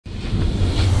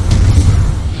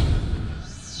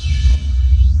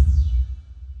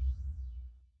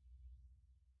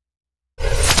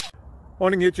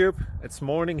Morning YouTube, it's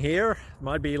morning here. It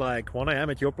might be like 1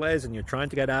 a.m. at your place and you're trying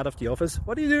to get out of the office.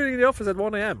 What are you doing in the office at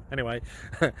 1 a.m? Anyway,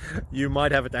 you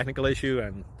might have a technical issue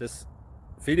and this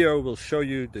video will show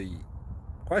you the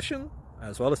question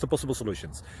as well as the possible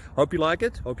solutions. Hope you like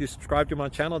it, hope you subscribe to my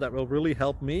channel. That will really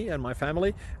help me and my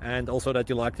family, and also that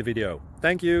you like the video.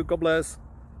 Thank you, God bless.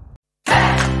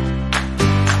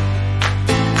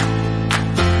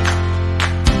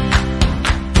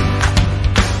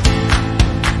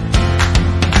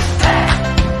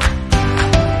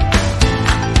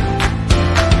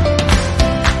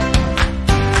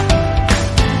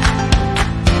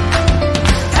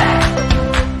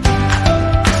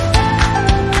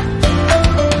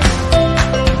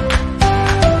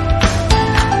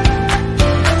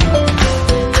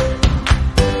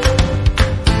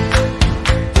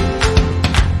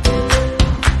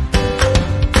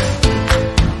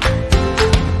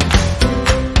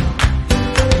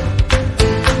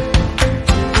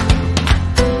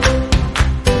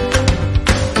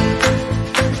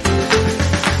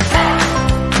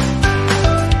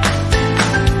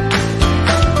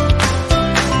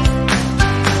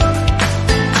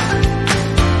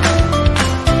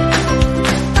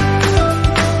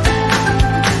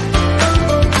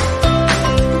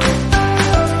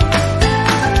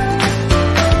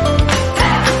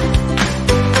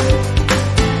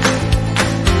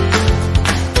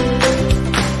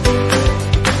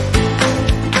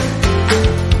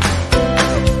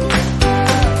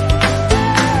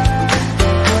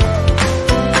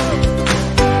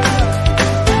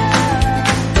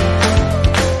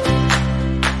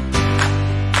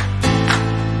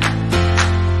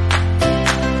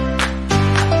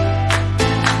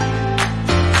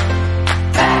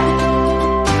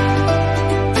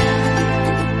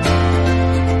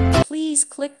 Please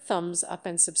click thumbs up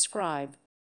and subscribe.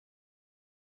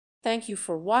 Thank you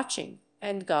for watching,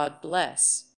 and God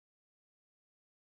bless.